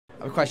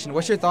A question.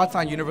 What's your thoughts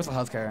on universal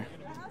healthcare?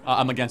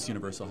 I'm against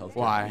universal healthcare.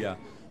 Why? Yeah.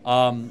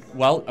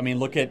 Well, I mean,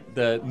 look at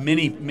the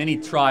many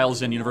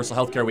trials in universal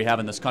healthcare we have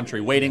in this country.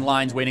 Waiting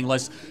lines, waiting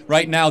lists.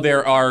 Right now,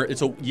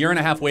 it's a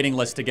year-and-a-half waiting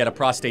list to get a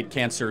prostate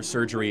cancer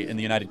surgery in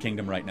the United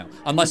Kingdom right now,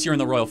 unless you're in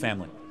the royal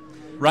family.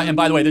 Right. And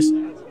by the way,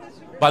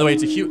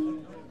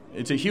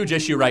 it's a huge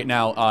issue right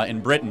now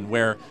in Britain,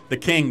 where the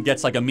king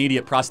gets like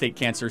immediate prostate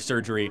cancer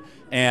surgery,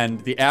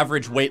 and the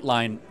average wait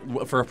line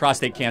for a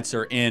prostate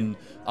cancer in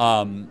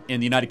the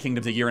United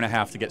Kingdom is a year and a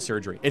half to get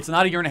surgery. It's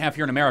not a year and a half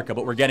here in America,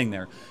 but we're getting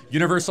there.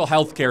 Universal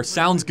health care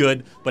sounds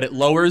good, but it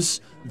lowers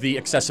the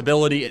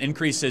accessibility, it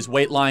increases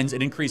wait lines,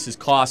 it increases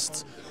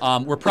costs.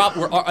 And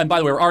by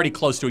the way, we're already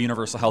close to a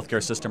universal health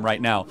care system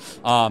right now.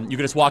 You can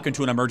just walk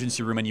into an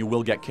emergency room and you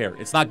will get care.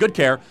 It's not good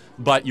care,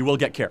 but you will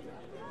get care.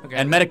 Okay.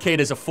 And Medicaid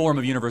is a form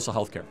of universal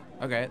health care.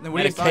 Okay. Then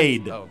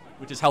Medicaid,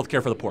 which is health care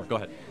for the poor. Go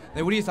ahead.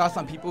 Then what are your thoughts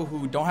on people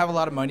who don't have a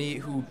lot of money,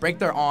 who break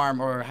their arm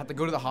or have to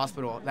go to the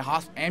hospital?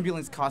 The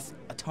ambulance costs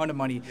a ton of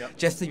money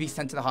just to be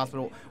sent to the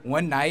hospital.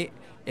 One night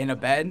in a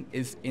bed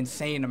is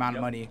insane amount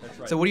of money. That's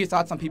right. So what are your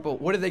thoughts on people?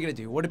 What are they going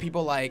to do? What are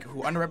people like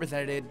who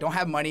underrepresented, don't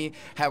have money,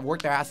 have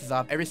worked their asses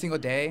off every single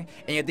day,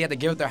 and yet they have to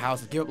give up their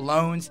houses, give up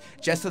loans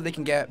just so they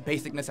can get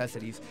basic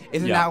necessities?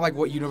 Isn't that like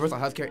what universal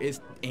healthcare is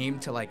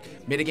aimed to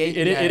like mitigate?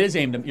 It is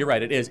aimed, you're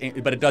right, it is,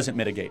 but it doesn't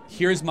mitigate.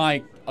 Here's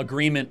my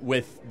agreement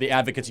with the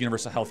advocates of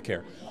universal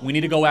healthcare. We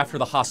need to go after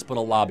the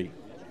hospital lobby.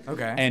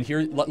 Okay. And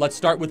here, let's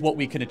start with what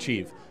we can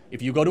achieve.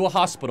 If you go to a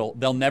hospital,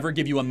 they'll never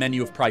give you a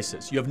menu of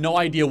prices. You have no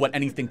idea what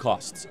anything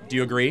costs. Do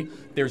you agree?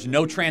 There's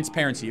no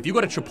transparency. If you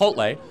go to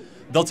Chipotle,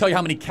 they'll tell you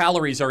how many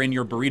calories are in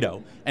your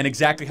burrito and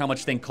exactly how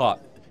much things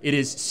cost. It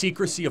is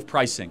secrecy of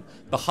pricing.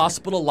 The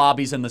hospital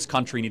lobbies in this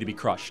country need to be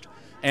crushed.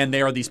 And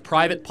they are these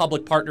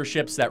private-public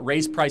partnerships that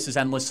raise prices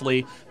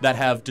endlessly, that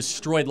have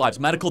destroyed lives.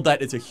 Medical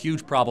debt is a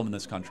huge problem in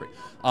this country.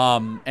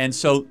 And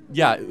so,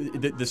 yeah,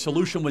 the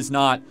solution was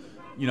not,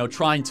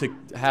 trying to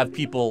have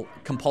people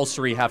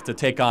compulsory have to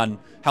take on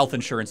health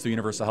insurance through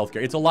universal health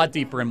care. It's a lot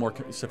deeper and more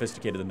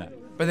sophisticated than that.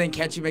 But then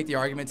can't you make the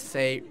argument to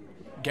say,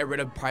 get rid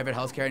of private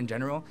healthcare in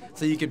general,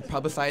 so you could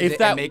publicize it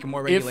and make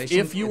more regulations?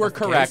 If you were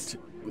correct,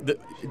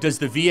 does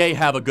the VA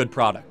have a good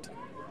product?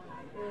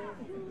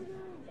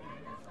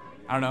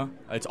 I don't know.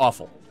 It's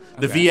awful.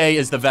 The VA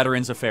is the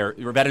Veterans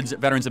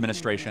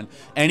Administration.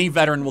 Any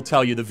veteran will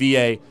tell you the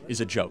VA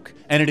is a joke.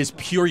 And it is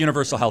pure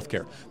universal health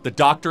care. The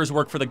doctors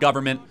work for the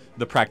government.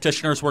 The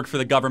practitioners work for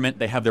the government.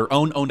 They have their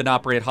own owned and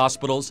operated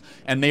hospitals.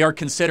 And they are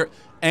considered,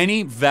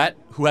 any vet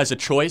who has a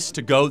choice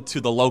to go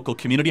to the local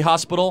community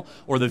hospital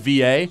or the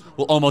VA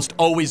will almost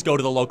always go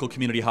to the local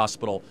community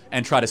hospital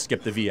and try to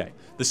skip the VA.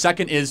 The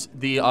second is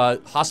the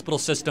hospital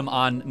system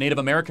on Native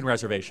American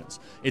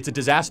reservations. It's a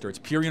disaster. It's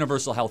pure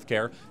universal health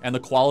care, and the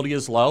quality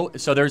is low.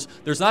 So there's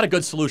not a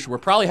good solution. We're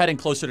probably heading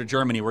closer to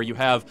Germany, where you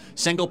have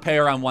single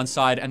payer on one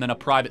side and then a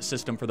private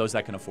system for those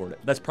that can afford it.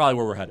 That's probably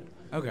where we're headed.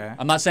 Okay.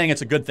 I'm not saying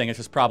it's a good thing. It's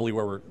just probably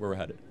where we're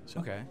headed.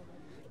 So. Okay.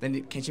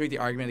 Then can't you make the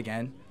argument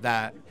again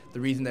that the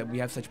reason that we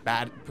have such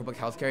bad public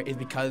health care is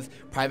because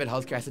private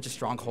health care has such a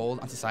strong hold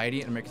on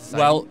society and American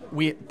society?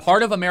 Well,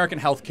 part of American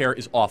health care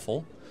is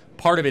awful.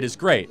 Part of it is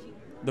great.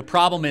 The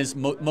problem is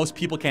most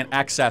people can't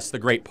access the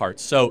great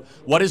parts. So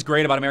what is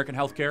great about American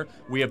healthcare?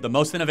 We have the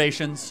most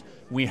innovations.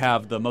 We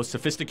have the most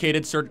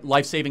sophisticated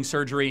life-saving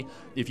surgery.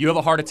 If you have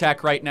a heart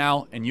attack right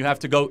now and you have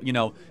to go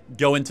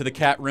into the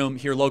CAT room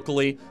here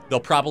locally,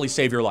 they'll probably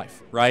save your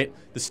life, right?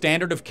 The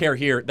standard of care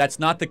here, that's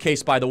not the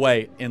case, by the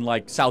way, in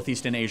like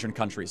Southeast Asian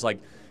countries.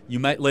 Like, you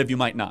might live, you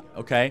might not,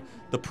 okay?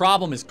 The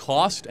problem is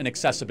cost and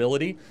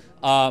accessibility.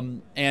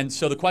 And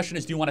so the question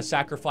is, do you want to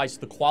sacrifice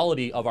the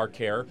quality of our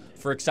care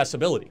for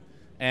accessibility?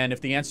 And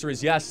if the answer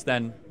is yes,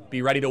 then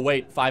be ready to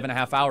wait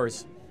 5.5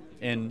 hours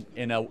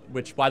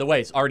which, by the way,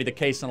 is already the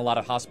case in a lot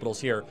of hospitals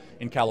here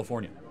in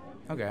California.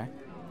 Okay.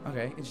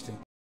 Okay, interesting.